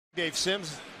Dave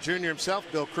Sims, Jr. himself,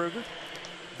 Bill Kruger.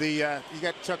 You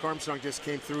got Chuck Armstrong just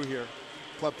came through here,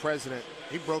 club president.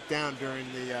 He broke down during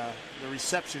the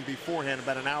reception beforehand,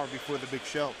 about an hour before the big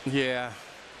show. Yeah.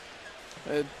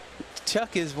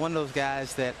 Chuck is one of those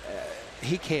guys that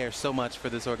he cares so much for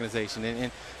this organization,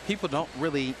 and people don't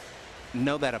really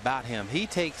know that about him. He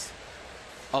takes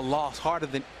a loss harder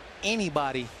than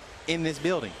anybody in this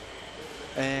building,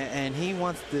 and he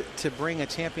wants to bring a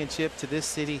championship to this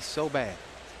city so bad.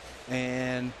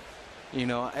 And you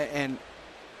know, and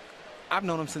I've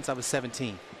known him since I was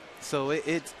 17, so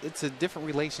it's a different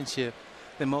relationship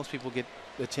than most people get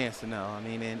the chance to know. I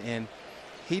mean, and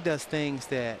he does things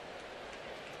that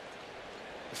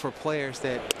for players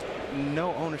that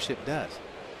no ownership does.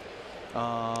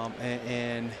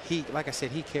 And he, like I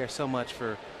said, he cares so much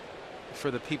for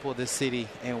the people of this city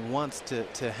and wants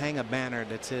to hang a banner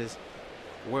that says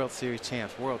World Series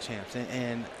champs, world champs,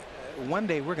 and one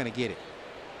day we're going to get it.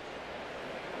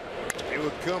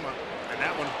 Kuma, and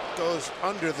that one goes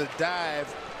under the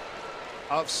dive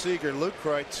of Seager.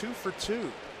 Lucroy 2 for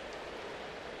 2.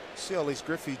 See all these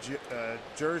Griffey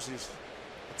jerseys.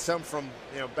 Some from,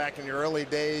 you know, back in your early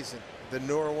days and the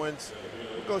newer ones.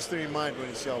 What goes through your mind when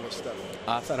you see all this stuff?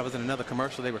 I thought I was in another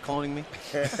commercial. They were cloning me.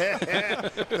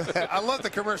 I love the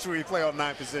commercial where you play all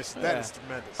 9 positions. That is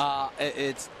tremendous.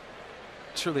 It's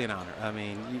truly an honor. I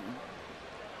mean,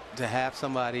 to have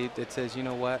somebody that says, you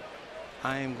know what,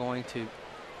 I am going to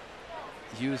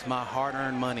use my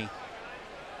hard-earned money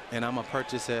and I'm gonna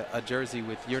purchase a jersey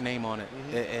with your name on it.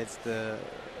 It's the,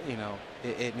 you know,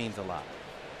 it means a lot.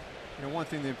 You know, one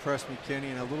thing that impressed me, Kenny,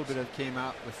 and a little bit of it came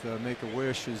out with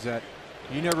Make-A-Wish, is that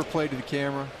you never played to the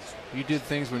camera. You did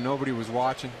things when nobody was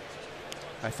watching.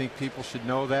 I think people should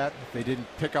know that. If they didn't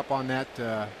pick up on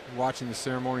that watching the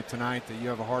ceremony tonight, that you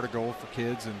have a heart of gold for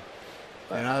kids, and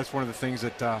that's one of the things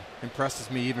that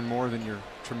impresses me even more than your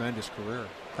tremendous career.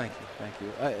 Thank you, thank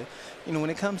you. You know, when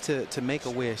it comes to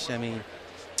Make-A-Wish, I mean,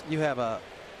 you have a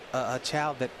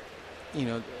child that, you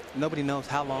know, nobody knows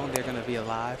how long they're going to be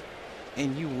alive,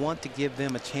 and you want to give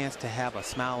them a chance to have a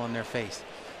smile on their face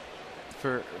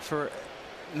for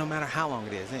no matter how long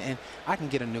it is. And I can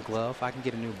get a new glove, I can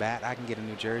get a new bat, I can get a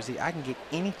new jersey, I can get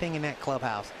anything in that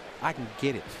clubhouse, I can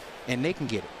get it, and they can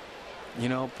get it, you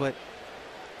know. But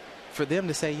for them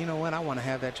to say, you know what, I want to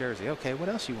have that jersey. Okay, what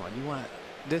else you want? You want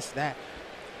this, that,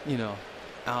 you know.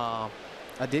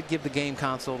 I did give the game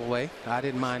console away. I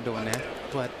didn't mind doing that.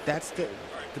 But that's the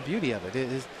beauty of it,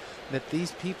 is that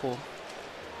these people,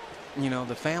 you know,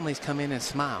 the families come in and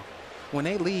smile. When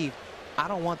they leave, I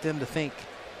don't want them to think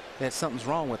that something's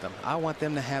wrong with them. I want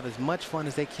them to have as much fun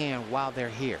as they can while they're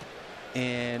here.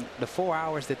 And the 4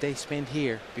 hours that they spend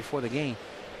here before the game,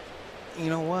 you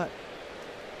know what?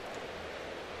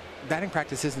 Batting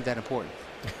practice isn't that important,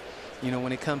 you know,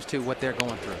 when it comes to what they're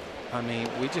going through. I mean,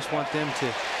 we just want them to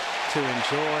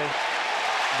enjoy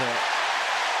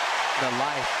the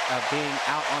life of being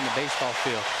out on the baseball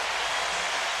field.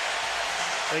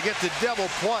 They get the double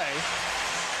play.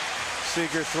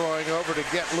 Seager throwing over to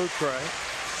get Lucroy.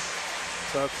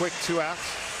 So a quick 2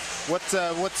 outs. What's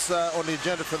on the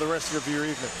agenda for the rest of your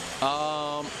evening?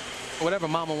 Whatever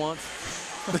Mama wants.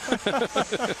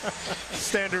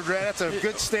 Standard, that's a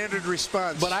good standard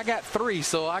response. But I got 3,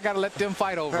 so I got to let them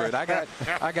fight over it. I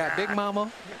got Big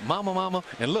Mama, Mama,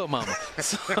 and Little Mama.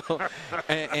 So,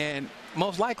 and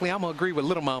most likely I'm gonna agree with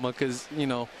Little Mama, because, you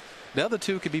know, the other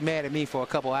 2 could be mad at me for a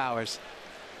couple hours.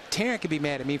 Taryn could be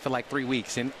mad at me for like 3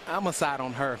 weeks, and I'm gonna side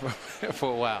on her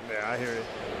for a while. Yeah, I hear you.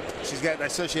 She's got, I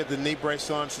saw she had the knee brace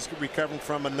on. She's recovering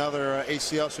from another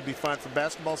ACL. Should be fine for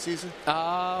basketball season.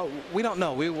 We don't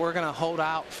know. We're gonna hold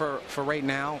out for right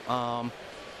now.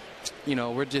 You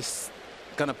know, we're just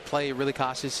gonna play really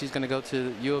cautious. She's gonna go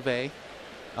to U of A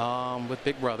with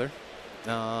Big Brother.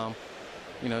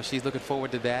 You know, she's looking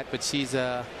forward to that, but she's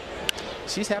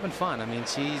having fun. I mean,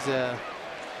 she's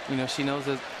you know, she knows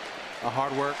that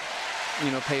hard work, you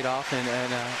know, paid off, and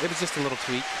it was just a little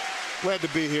tweak. Glad to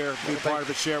be here, be part of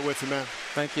it, share it with you, man.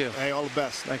 Thank you. Hey, all the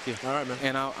best. Thank you. All right, man.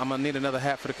 And I'm gonna need another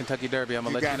hat for the Kentucky Derby. I'm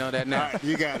gonna let you know that now. All right,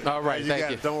 you got it. All right,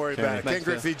 thank you. Don't worry about it. Ken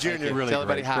Griffey Jr. Tell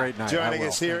everybody hi. Joining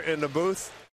us here in the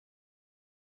booth.